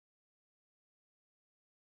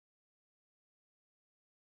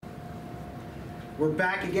We're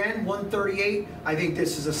back again, 138. I think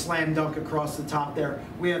this is a slam dunk across the top there.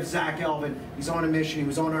 We have Zach Elvin. He's on a mission. He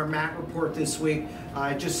was on our MAT report this week.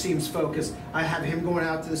 It just seems focused. I have him going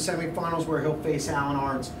out to the semifinals where he'll face Alan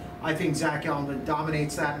Arns. I think Zach Elvin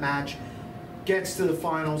dominates that match, gets to the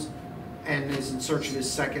finals, and is in search of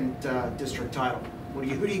his second district title.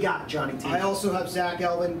 Who do you got, Johnny T? I also have Zach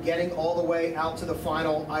Elvin getting all the way out to the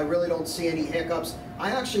final. I really don't see any hiccups.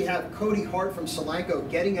 I actually have Cody Hart from Solanco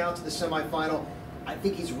getting out to the semifinal. I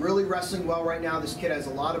think he's really wrestling well right now. This kid has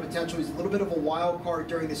a lot of potential. He's a little bit of a wild card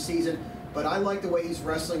during the season, but I like the way he's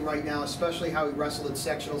wrestling right now, especially how he wrestled in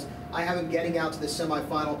sectionals. I have him getting out to the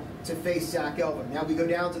semifinal to face Zach Elvin. Now we go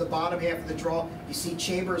down to the bottom half of the draw. You see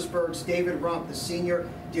Chambersburg's David Rump, the senior,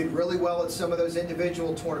 did really well at some of those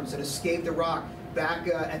individual tournaments and escaped the rock back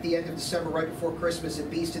at the end of December, right before Christmas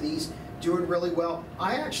at Beast of the East, doing really well.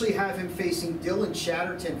 I actually have him facing Dylan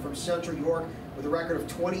Chatterton from Central York with a record of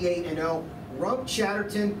 28-0. Rump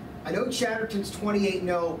Chatterton, I know Chatterton's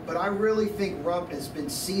 28-0, but I really think Rump has been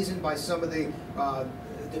seasoned by some of the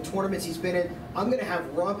tournaments he's been in. I'm going to have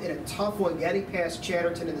Rump in a tough one, getting past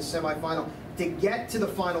Chatterton in the semifinal to get to the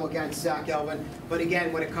final against Zach Elvin. But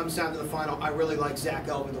again, when it comes down to the final, I really like Zach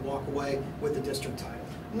Elvin to walk away with the district title.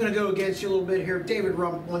 I'm going to go against you a little bit here. David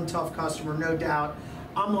Rump, one tough customer, no doubt.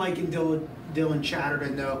 I'm liking Dylan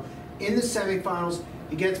Chatterton, though. In the semifinals,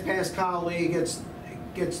 he gets past Kyle Lee,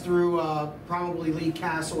 gets through probably Lee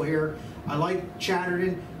Castle here. I like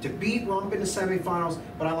Chatterton to beat Rump in the semifinals,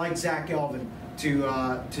 but I like Zach Elvin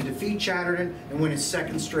to defeat Chatterton and win his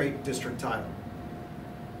second straight district title.